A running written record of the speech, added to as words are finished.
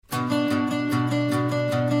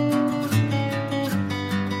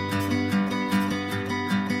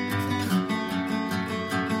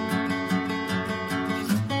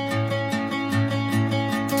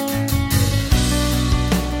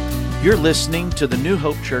You're listening to the New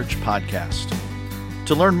Hope Church podcast.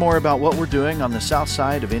 To learn more about what we're doing on the south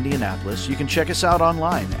side of Indianapolis, you can check us out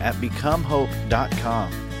online at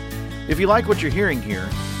becomehope.com. If you like what you're hearing here,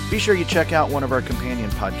 be sure you check out one of our companion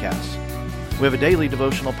podcasts. We have a daily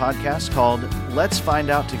devotional podcast called Let's Find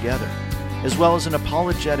Out Together, as well as an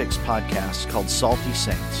apologetics podcast called Salty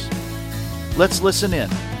Saints. Let's listen in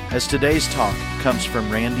as today's talk comes from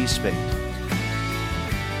Randy Spate.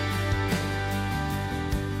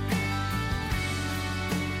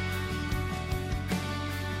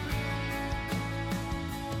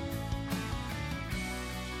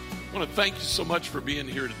 I want to thank you so much for being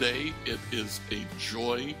here today. It is a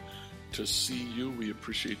joy to see you. We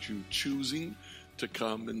appreciate you choosing to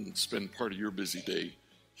come and spend part of your busy day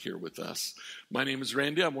here with us. My name is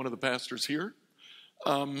Randy. I'm one of the pastors here.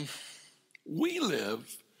 We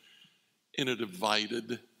live in a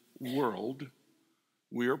divided world.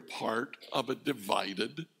 We are part of a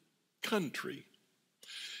divided country.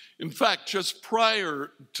 In fact, just prior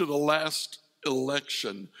to the last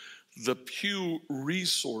election, the Pew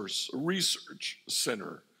Research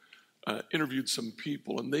Center interviewed some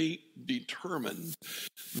people, and they determined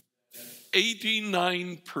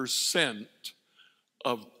 89%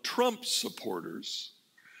 of Trump supporters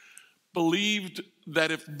believed that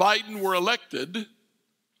if Biden were elected,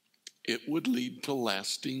 it would lead to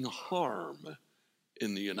lasting harm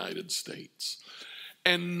in the United States.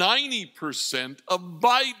 And 90% of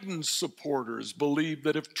Biden supporters believed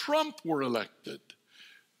that if Trump were elected,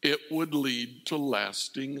 it would lead to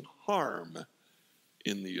lasting harm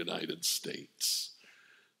in the United States.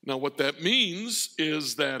 Now, what that means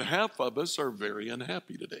is that half of us are very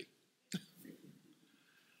unhappy today.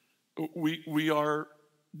 We are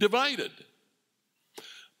divided.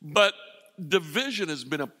 But division has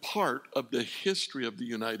been a part of the history of the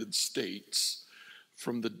United States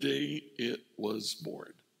from the day it was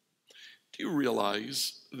born. Do you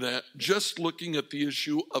realize that just looking at the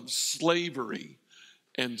issue of slavery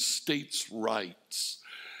and states' rights,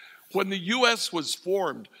 when the U.S. was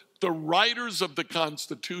formed, the writers of the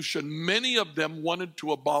Constitution, many of them wanted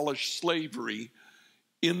to abolish slavery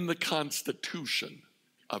in the Constitution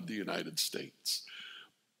of the United States.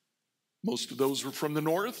 Most of those were from the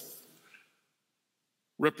North.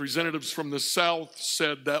 Representatives from the South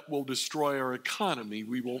said that will destroy our economy.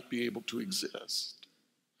 We won't be able to exist.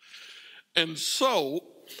 And so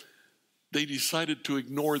they decided to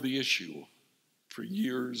ignore the issue for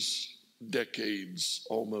years, decades,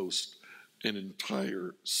 almost an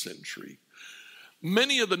entire century.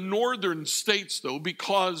 Many of the northern states, though,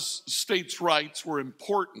 because states' rights were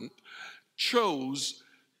important, chose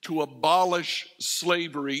to abolish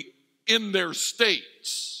slavery in their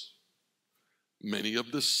states. Many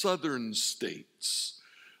of the southern states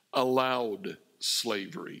allowed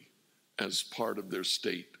slavery as part of their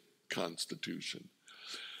state constitution.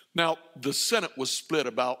 Now, the Senate was split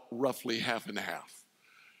about roughly half and half.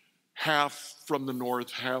 Half from the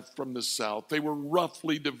north, half from the south. They were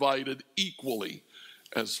roughly divided equally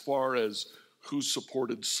as far as who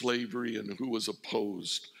supported slavery and who was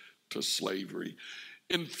opposed to slavery.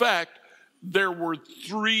 In fact, there were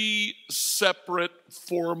 3 separate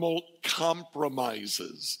formal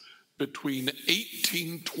compromises between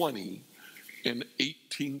 1820 and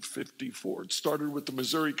 1854. It started with the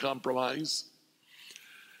Missouri Compromise.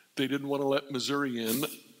 They didn't want to let Missouri in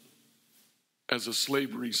as a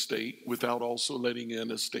slavery state without also letting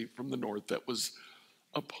in a state from the north that was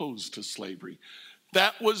opposed to slavery.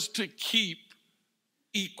 That was to keep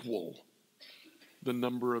equal the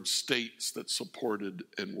number of states that supported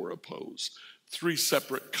and were opposed. 3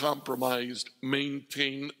 separate compromised,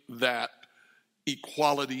 maintained that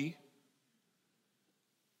equality.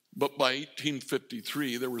 But by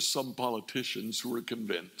 1853, there were some politicians who were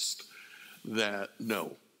convinced that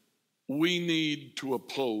no, we need to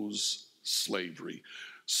oppose slavery.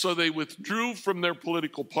 So they withdrew from their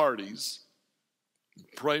political parties,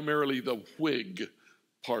 primarily the Whig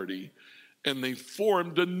Party, and they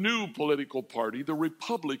formed a new political party, the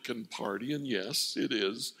Republican Party. And yes, it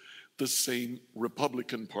is the same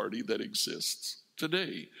Republican Party that exists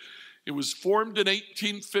today. It was formed in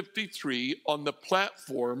 1853 on the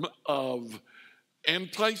platform of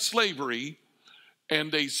anti-slavery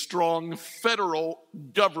and a strong federal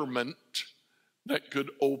government that could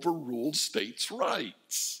overrule states'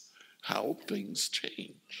 rights. How things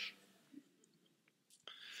change.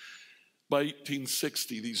 By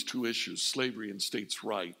 1860, these 2 issues, slavery and states'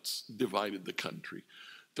 rights, divided the country.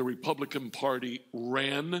 The Republican Party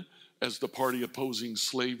ran as the party opposing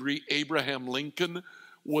slavery. Abraham Lincoln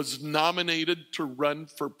was nominated to run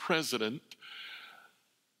for president.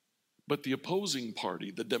 But the opposing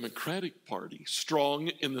party, the Democratic Party, strong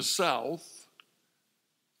in the South,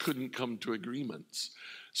 couldn't come to agreements.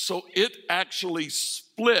 So it actually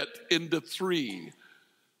split into three.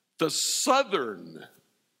 The Southern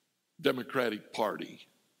Democratic Party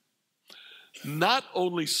not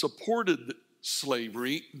only supported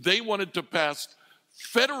slavery, they wanted to pass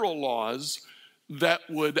federal laws that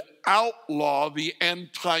would outlaw the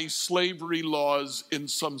anti-slavery laws in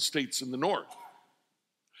some states in the North.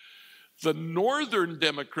 The Northern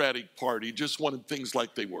Democratic Party just wanted things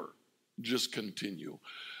like they were, just continue.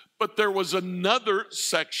 But there was another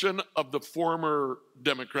section of the former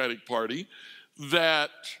Democratic Party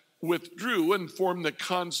that withdrew and formed the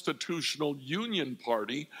Constitutional Union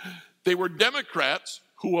Party. They were Democrats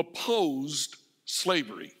who opposed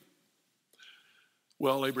slavery.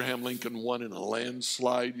 Well, Abraham Lincoln won in a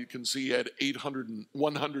landslide. You can see he had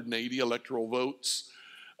 180 electoral votes.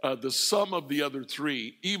 The sum of the other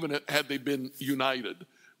three, even had they been united,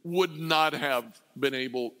 would not have been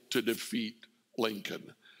able to defeat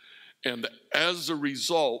Lincoln. And as a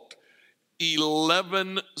result,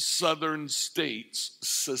 11 southern states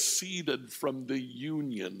seceded from the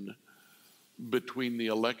Union between the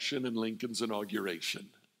election and Lincoln's inauguration.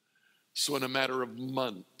 So in a matter of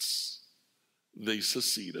months, they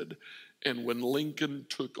seceded. And when Lincoln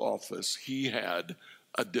took office, he had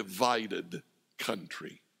a divided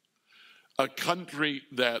country. A country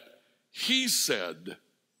that he said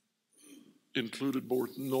included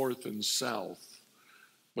both North and South,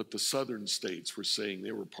 but the southern states were saying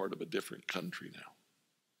they were part of a different country now.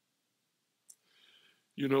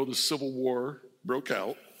 You know, the Civil War broke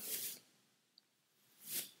out.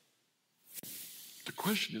 The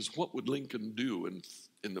question is, what would Lincoln do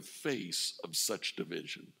in the face of such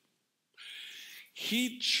division?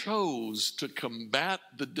 He chose to combat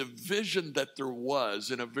the division that there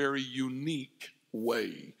was in a very unique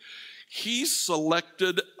way. He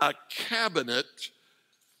selected a cabinet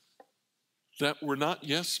that were not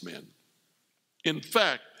yes men. In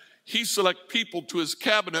fact, he selected people to his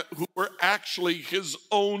cabinet who were actually his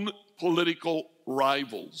own political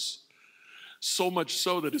rivals. So much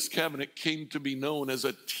so that his cabinet came to be known as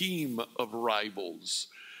a team of rivals.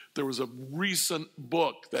 There was a recent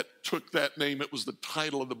book that took that name. It was the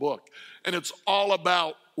title of the book. And it's all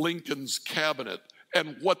about Lincoln's cabinet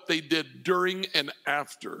and what they did during and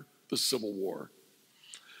after the Civil War.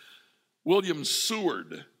 William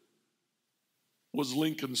Seward was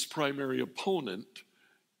Lincoln's primary opponent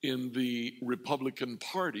in the Republican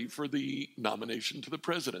Party for the nomination to the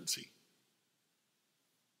presidency.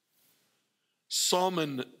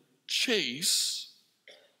 Salmon Chase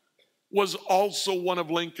was also one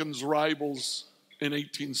of Lincoln's rivals in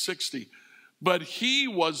 1860, but he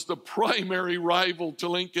was the primary rival to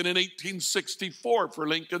Lincoln in 1864 for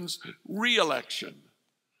Lincoln's re-election.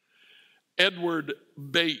 Edward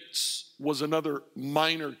Bates was another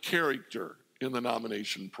minor character in the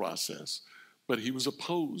nomination process, but he was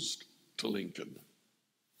opposed to Lincoln.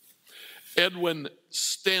 Edwin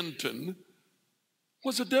Stanton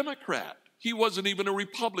was a Democrat. He wasn't even a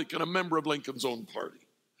Republican, a member of Lincoln's own party.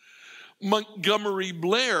 Montgomery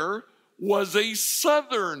Blair was a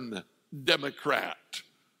Southern Democrat,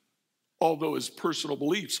 although his personal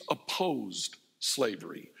beliefs opposed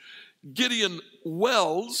slavery. Gideon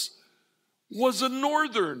Welles was a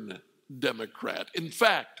Northern Democrat. In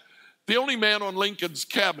fact, the only man on Lincoln's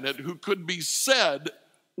cabinet who could be said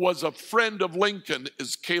was a friend of Lincoln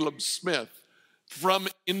is Caleb Smith from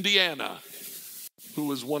Indiana, who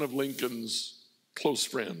was one of Lincoln's close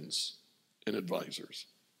friends and advisors.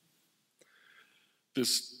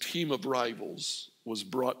 This team of rivals was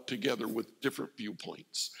brought together with different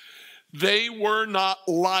viewpoints. They were not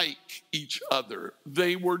like each other.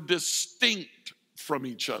 They were distinct from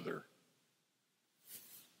each other.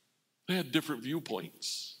 They had different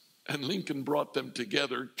viewpoints, and Lincoln brought them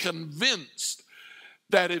together, convinced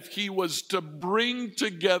that if he was to bring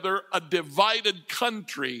together a divided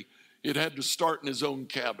country, it had to start in his own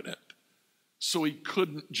cabinet. So he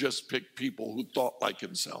couldn't just pick people who thought like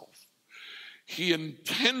himself. He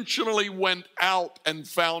intentionally went out and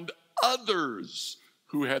found others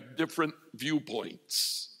who had different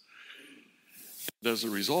viewpoints. And as a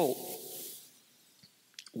result,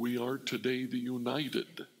 we are today the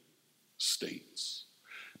United States,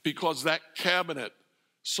 because that cabinet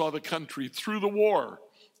saw the country through the war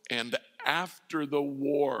and after the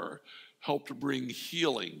war helped bring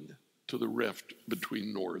healing to the rift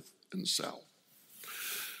between North and South.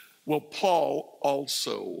 Well, Paul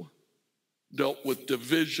also dealt with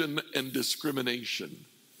division and discrimination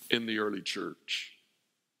in the early church.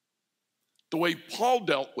 The way Paul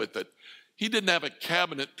dealt with it, he didn't have a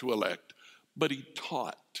cabinet to elect, but he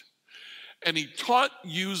taught. And he taught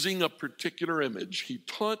using a particular image. He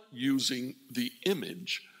taught using the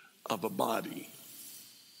image of a body.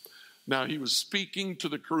 Now, he was speaking to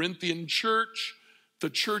the Corinthian church. The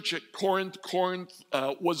church at Corinth. Corinth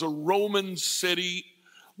was a Roman city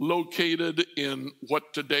located in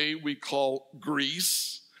what today we call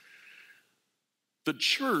Greece. The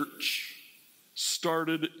church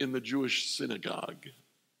started in the Jewish synagogue.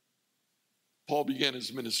 Paul began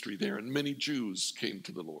his ministry there, and many Jews came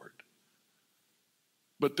to the Lord.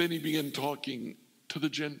 But then he began talking to the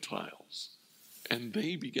Gentiles, and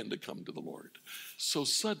they began to come to the Lord. So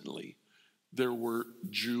suddenly, there were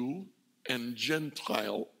Jew and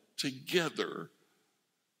Gentile together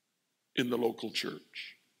in the local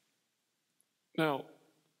church. Now,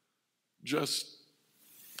 just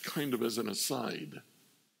kind of as an aside,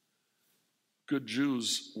 good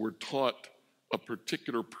Jews were taught a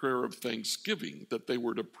particular prayer of thanksgiving that they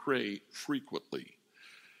were to pray frequently.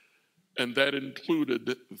 And that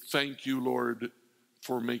included, thank you, Lord,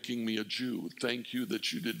 for making me a Jew. Thank you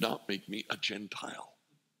that you did not make me a Gentile.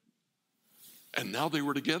 And now they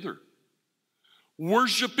were together,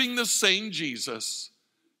 worshiping the same Jesus,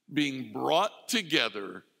 being brought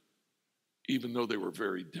together, even though they were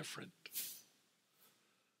very different.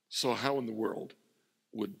 So how in the world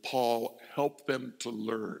would Paul help them to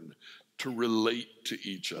learn to relate to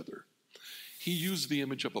each other? He used the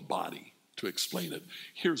image of a body to explain it.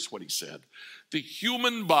 Here's what he said. The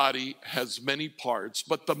human body has many parts,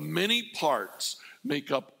 but the many parts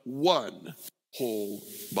make up one whole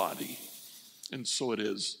body. And so it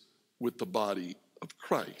is with the body of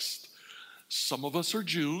Christ. Some of us are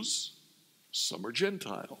Jews, some are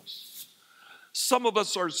Gentiles. Some of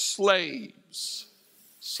us are slaves,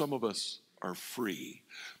 some of us are free.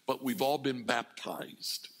 But we've all been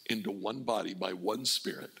baptized into one body by one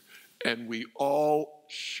Spirit, and we all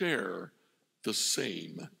share the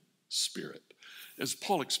same Spirit. As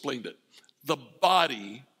Paul explained it, the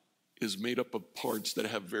body is made up of parts that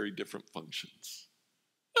have very different functions.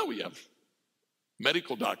 Now we have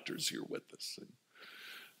medical doctors here with us. And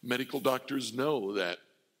medical doctors know that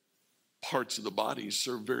parts of the body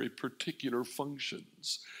serve very particular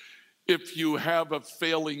functions. If you have a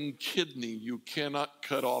failing kidney, you cannot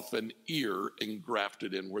cut off an ear and graft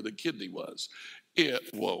it in where the kidney was.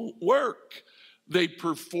 It won't work. They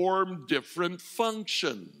perform different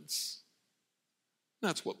functions.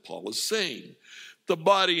 That's what Paul is saying. The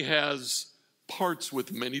body has parts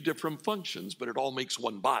with many different functions, but it all makes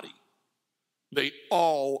one body. They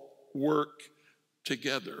all work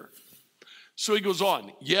together. So he goes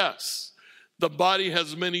on, yes, the body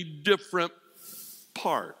has many different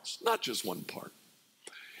parts, not just one part.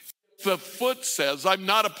 If the foot says, I'm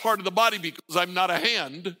not a part of the body because I'm not a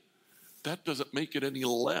hand, that doesn't make it any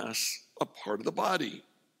less a part of the body.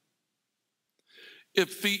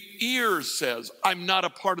 If the ear says, I'm not a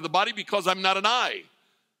part of the body because I'm not an eye,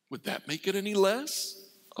 would that make it any less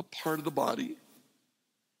a part of the body?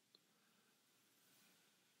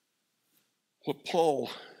 What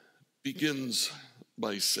Paul begins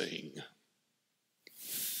by saying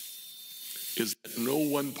is that no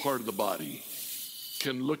one part of the body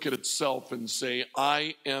can look at itself and say,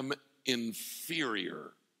 I am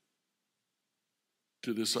inferior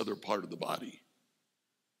to this other part of the body.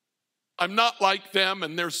 I'm not like them,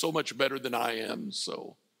 and they're so much better than I am,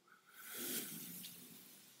 so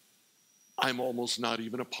I'm almost not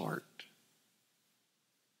even a part.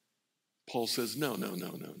 Paul says, no.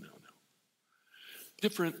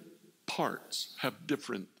 Different parts have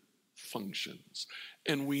different functions,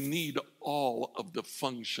 and we need all of the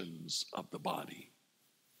functions of the body.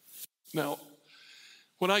 Now,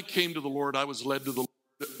 when I came to the Lord, I was led to the Lord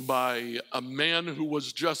by a man who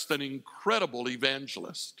was just an incredible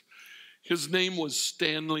evangelist. His name was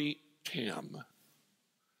Stanley Tam,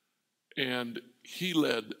 and he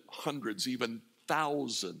led hundreds, even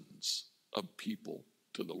thousands of people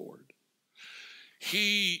to the Lord.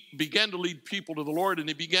 He began to lead people to the Lord, and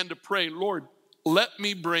he began to pray, Lord, let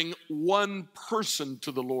me bring one person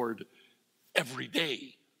to the Lord every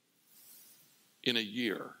day in a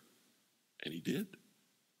year. And he did.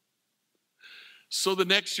 So the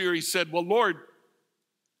next year he said, well, Lord,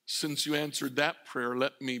 since you answered that prayer,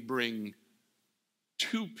 let me bring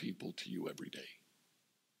 2 people to you every day.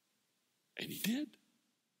 And he did.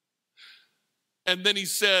 And then he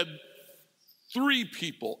said 3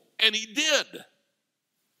 people, and he did.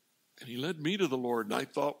 And he led me to the Lord, and I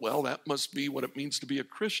thought, well, that must be what it means to be a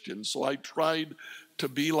Christian. So I tried to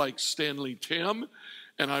be like Stanley Tam,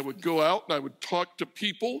 and I would go out and I would talk to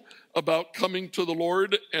people about coming to the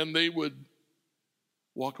Lord, and they would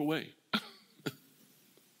walk away.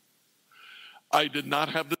 I did not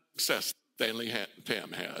have the success Stanley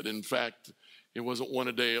Tam had. In fact, it wasn't one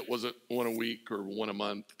a day, it wasn't one a week or one a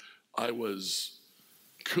month. I was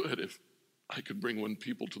good if I could bring one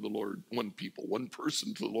person to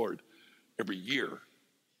the Lord every year.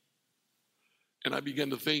 And I began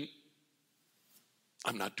to think,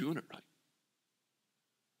 I'm not doing it right.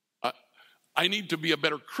 I need to be a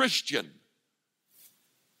better Christian,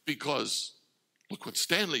 because look what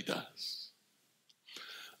Stanley does.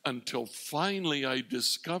 Until finally I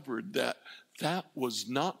discovered that was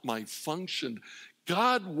not my function.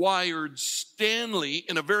 God wired Stanley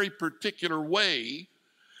in a very particular way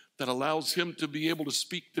that allows him to be able to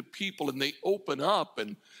speak to people, and they open up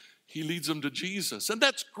and he leads them to Jesus. And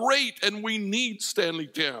that's great, and we need Stanley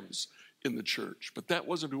Tams in the church. But that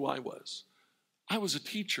wasn't who I was. I was a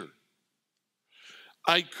teacher.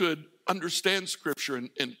 I could understand Scripture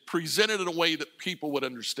and present it in a way that people would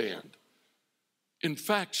understand. In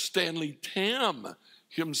fact, Stanley Tam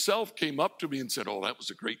himself came up to me and said, "Oh, that was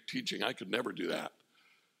a great teaching. I could never do that."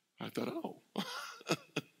 I thought, oh.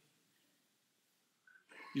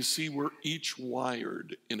 You see, we're each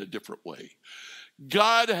wired in a different way.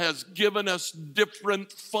 God has given us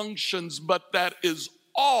different functions, but that is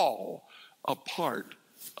all a part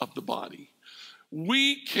of the body.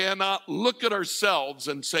 We cannot look at ourselves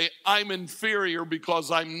and say, I'm inferior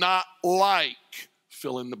because I'm not like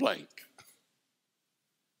fill in the blank.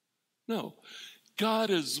 No, God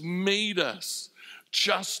has made us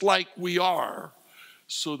just like we are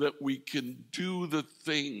so that we can do the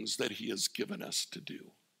things that he has given us to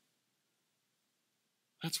do.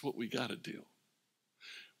 That's what we got to do.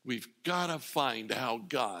 We've got to find how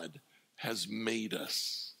God has made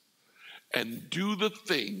us and do the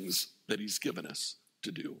things that he's given us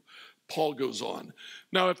to do. Paul goes on.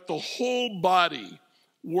 Now, if the whole body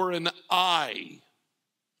were an eye,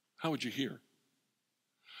 how would you hear?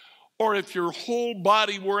 Or if your whole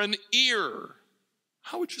body were an ear,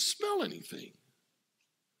 how would you smell anything?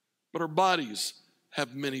 But our bodies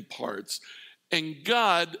have many parts, and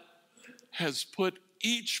God has put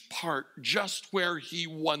each part just where he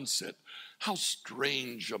wants it. How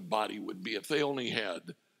strange a body would be if they only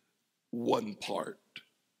had one part.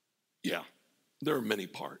 Yeah, there are many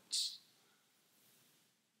parts,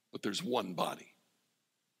 but there's one body.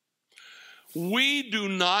 We do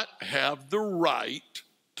not have the right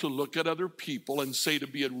to look at other people and say, to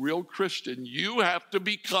be a real Christian, you have to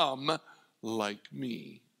become like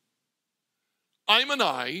me. I'm an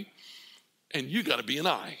eye, and you got to be an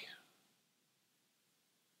eye.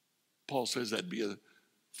 Paul says that'd be a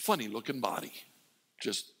funny looking body,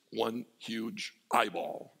 just one huge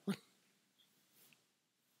eyeball.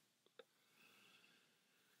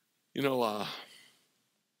 You know,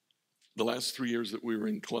 the last 3 years that we were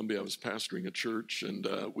in Colombia, I was pastoring a church, and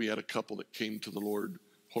we had a couple that came to the Lord,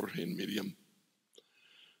 Jorge and Miriam.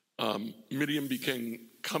 Miriam began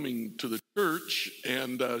coming to the church,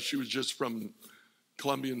 and she was just from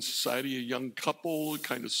Colombian society, a young couple,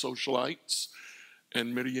 kind of socialites.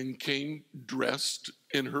 And Miriam came dressed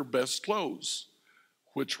in her best clothes,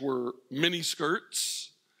 which were mini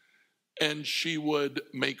skirts, and she would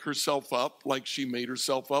make herself up like she made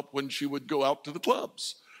herself up when she would go out to the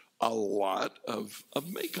clubs. A lot of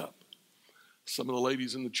makeup. Some of the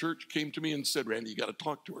ladies in the church came to me and said, "Randy, you got to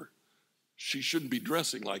talk to her. She shouldn't be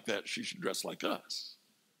dressing like that. She should dress like us."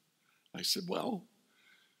 I said, "Well,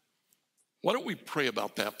 why don't we pray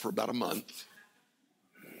about that for about a month?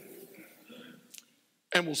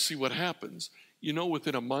 And we'll see what happens." You know,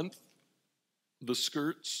 within a month, the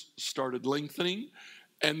skirts started lengthening,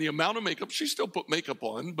 and the amount of makeup, she still put makeup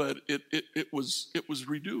on, but it was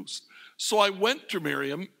reduced. So I went to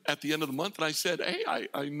Miriam at the end of the month, and I said, "Hey,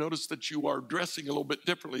 I noticed that you are dressing a little bit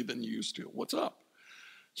differently than you used to. What's up?"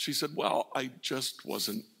 She said, "Well, I just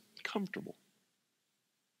wasn't comfortable."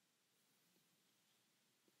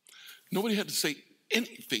 Nobody had to say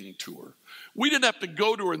anything to her. We didn't have to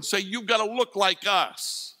go to her and say, "You've got to look like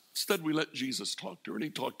us." Instead, we let Jesus talk to her, and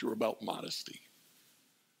he talked to her about modesty.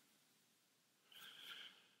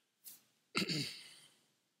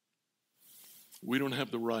 We don't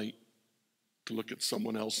have the right to look at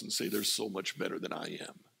someone else and say they're so much better than I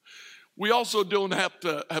am. We also don't have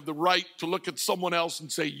to have the right to look at someone else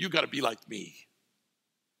and say, "You got to be like me."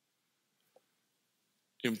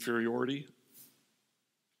 Inferiority,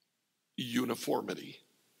 uniformity,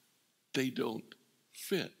 they don't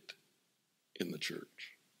fit in the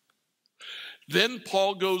church. Then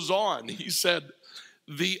Paul goes on. He said,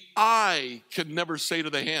 the eye can never say to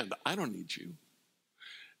the hand, "I don't need you."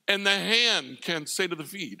 And the hand can't say to the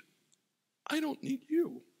feet, "I don't need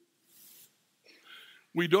you."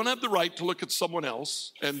 We don't have the right to look at someone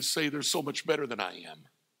else and say they're so much better than I am.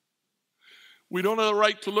 We don't have the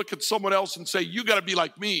right to look at someone else and say, you got to be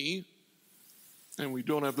like me. And we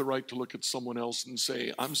don't have the right to look at someone else and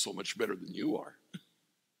say, I'm so much better than you are.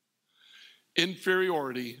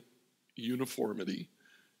 Inferiority, uniformity,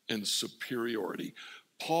 and superiority.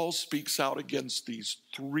 Paul speaks out against these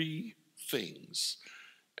three things.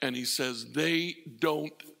 And he says they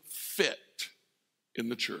don't fit in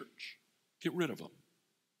the church. Get rid of them.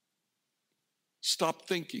 Stop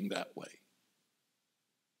thinking that way.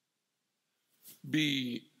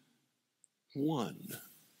 Be one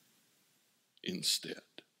instead.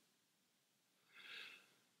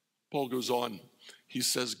 Paul goes on. He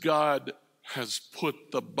says, God has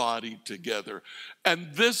put the body together,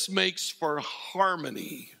 and this makes for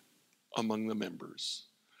harmony among the members,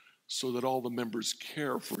 so that all the members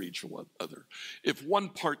care for each other. If one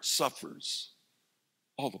part suffers,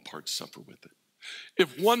 all the parts suffer with it.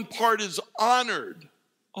 If one part is honored,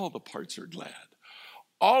 all the parts are glad.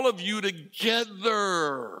 All of you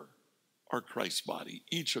together are Christ's body.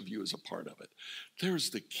 Each of you is a part of it.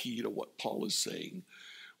 There's the key to what Paul is saying.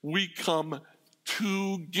 We come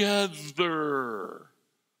together.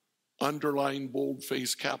 Underline,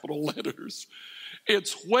 boldface, capital letters.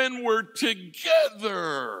 It's when we're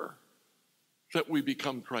together that we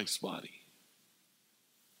become Christ's body.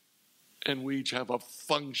 And we each have a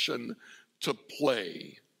function to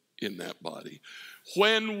play in that body.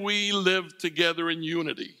 When we live together in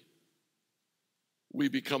unity, we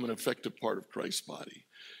become an effective part of Christ's body.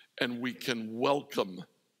 And we can welcome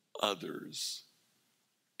others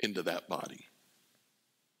into that body.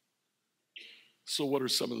 So what are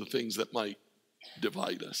some of the things that might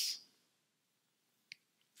divide us?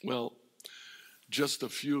 Well, just a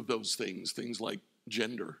few of those things like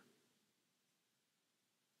gender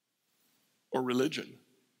or religion.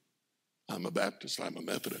 I'm a Baptist, I'm a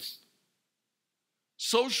Methodist.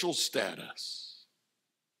 Social status,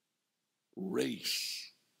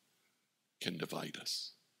 race can divide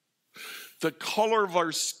us. The color of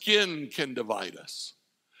our skin can divide us.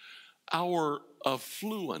 Our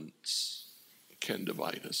affluence can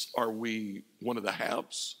divide us. Are we one of the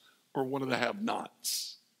haves or one of the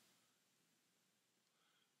have-nots?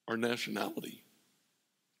 Our nationality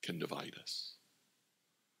can divide us.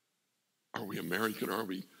 Are we American or are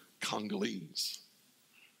we Congolese?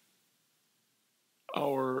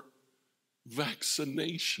 Our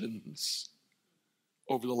vaccinations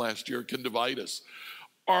over the last year can divide us.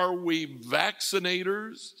 Are we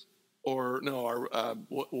vaccinators or no?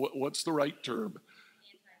 What's the right term?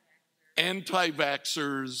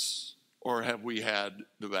 Anti-vaxxers, or have we had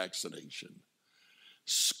the vaccination?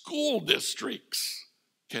 School districts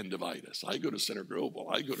can divide us. I go to Center Grove,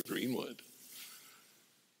 I go to Greenwood.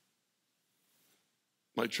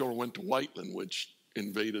 My children went to Whiteland, which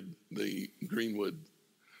invaded the Greenwood,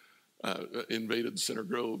 invaded Center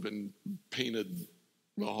Grove and painted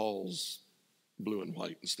the halls blue and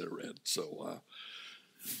white instead of red. So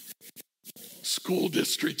school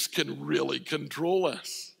districts can really control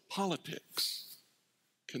us. Politics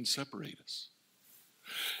can separate us.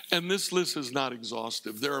 And this list is not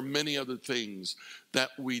exhaustive. There are many other things that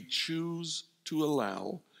we choose to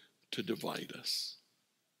allow to divide us.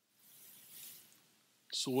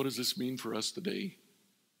 So what does this mean for us today?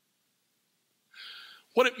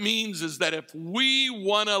 What it means is that if we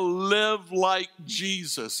want to live like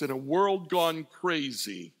Jesus in a world gone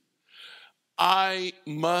crazy, I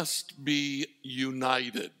must be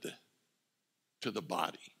united to the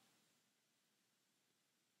body.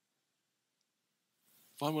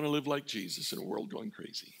 If I want to live like Jesus in a world going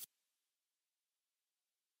crazy,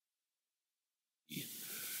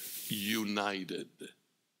 united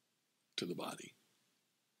to the body.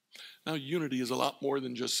 Now, unity is a lot more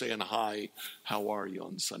than just saying, hi, how are you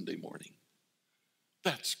on Sunday morning?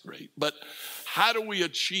 That's great. But how do we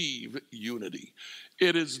achieve unity?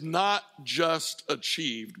 It is not just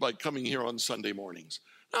achieved by coming here on Sunday mornings.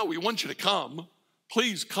 No, we want you to come.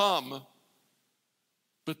 Please come.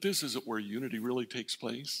 But this isn't where unity really takes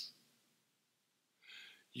place.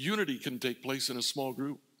 Unity can take place in a small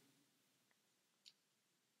group.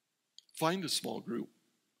 Find a small group.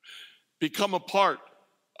 Become a part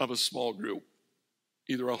of a small group,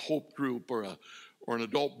 either a hope group or an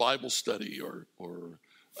adult Bible study or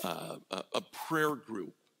a prayer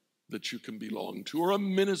group that you can belong to, or a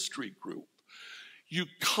ministry group. You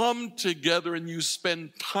come together and you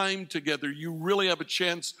spend time together. You really have a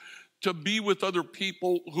chance to be with other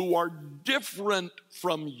people who are different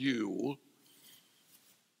from you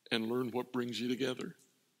and learn what brings you together.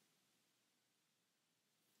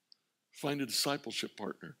 Find a discipleship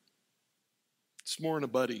partner. It's more than a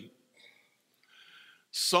buddy.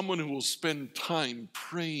 Someone who will spend time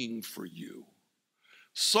praying for you.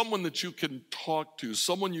 someone that you can talk to,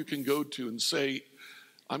 someone you can go to and say,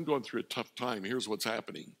 I'm going through a tough time. Here's what's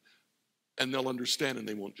happening. And they'll understand and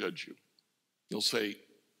they won't judge you. They'll say,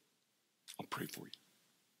 I'll pray for you.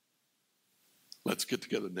 Let's get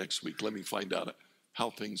together next week. Let me find out how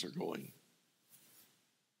things are going.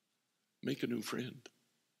 Make a new friend.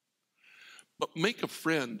 But make a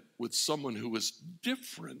friend with someone who is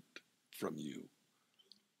different from you.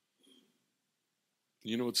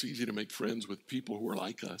 You know, it's easy to make friends with people who are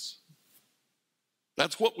like us.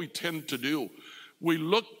 That's what we tend to do. We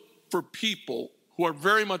look for people who are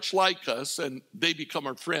very much like us and they become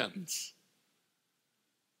our friends.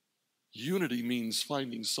 Unity means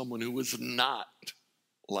finding someone who is not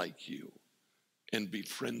like you and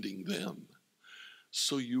befriending them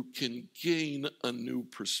so you can gain a new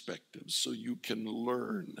perspective, so you can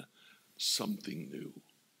learn something new.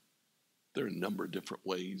 There are a number of different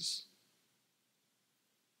ways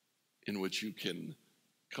in which you can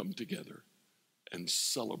come together and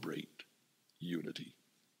celebrate unity.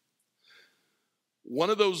 One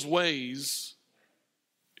of those ways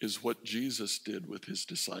is what Jesus did with his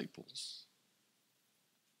disciples.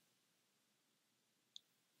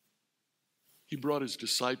 He brought his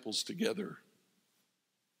disciples together,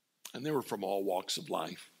 and they were from all walks of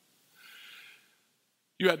life.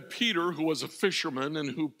 You had Peter, who was a fisherman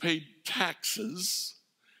and who paid taxes.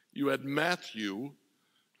 You had Matthew,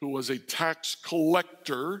 who was a tax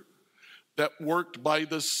collector that worked by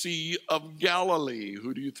the Sea of Galilee.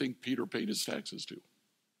 Who do you think Peter paid his taxes to?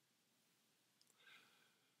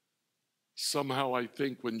 Somehow I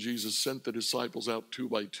think when Jesus sent the disciples out 2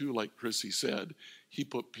 by 2, like Chrissy said, he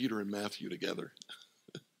put Peter and Matthew together.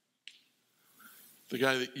 The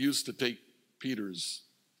guy that used to take Peter's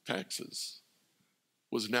taxes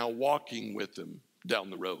was now walking with him down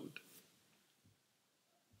the road.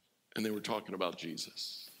 And they were talking about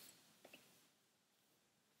Jesus.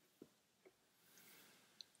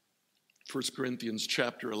 1 Corinthians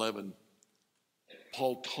chapter 11,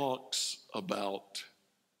 Paul talks about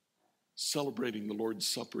celebrating the Lord's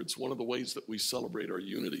Supper. It's one of the ways that we celebrate our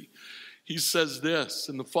unity. He says this,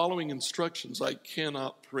 in the following instructions, I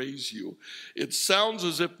cannot praise you. It sounds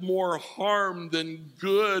as if more harm than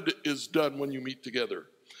good is done when you meet together.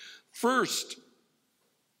 First,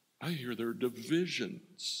 I hear there are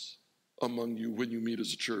divisions among you when you meet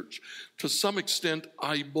as a church. To some extent,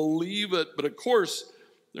 I believe it, but of course,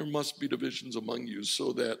 there must be divisions among you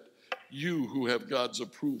so that you who have God's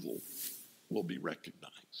approval will be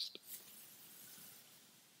recognized.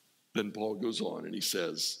 Then Paul goes on and he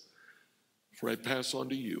says, for I pass on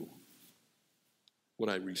to you what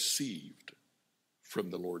I received from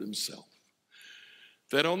the Lord himself.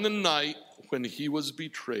 That on the night when he was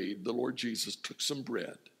betrayed, the Lord Jesus took some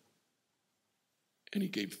bread and he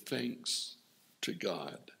gave thanks to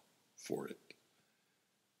God for it.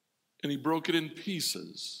 And he broke it in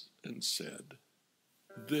pieces and said,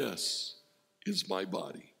 this is my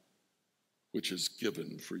body, which is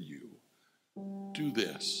given for you. Do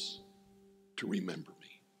this to remember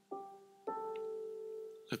me.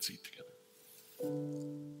 Let's eat together.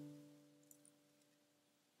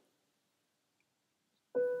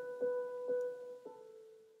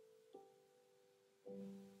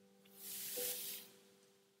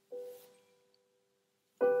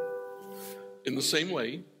 In the same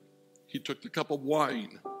way, he took the cup of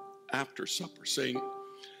wine after supper, saying,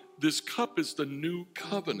 this cup is the new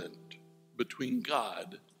covenant between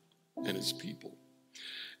God and his people.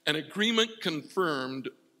 An agreement confirmed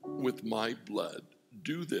with my blood.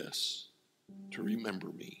 Do this to remember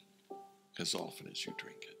me as often as you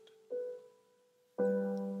drink it.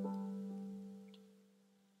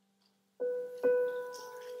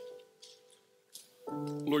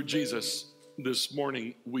 Lord Jesus, this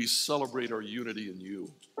morning we celebrate our unity in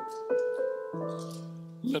you.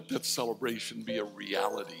 Let that celebration be a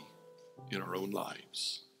reality in our own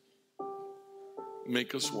lives.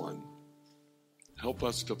 Make us one. Help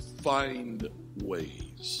us to find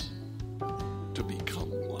ways to become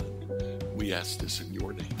one. We ask this in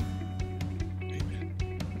your name. Amen.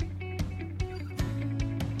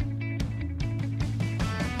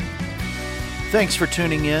 Thanks for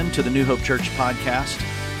tuning in to the New Hope Church podcast.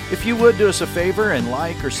 If you would do us a favor and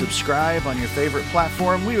like or subscribe on your favorite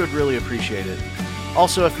platform, we would really appreciate it.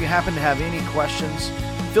 Also, if you happen to have any questions,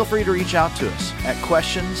 feel free to reach out to us at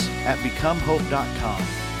questions@becomehope.com.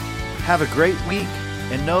 Have a great week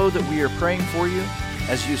and know that we are praying for you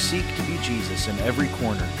as you seek to be Jesus in every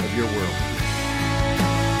corner of your world.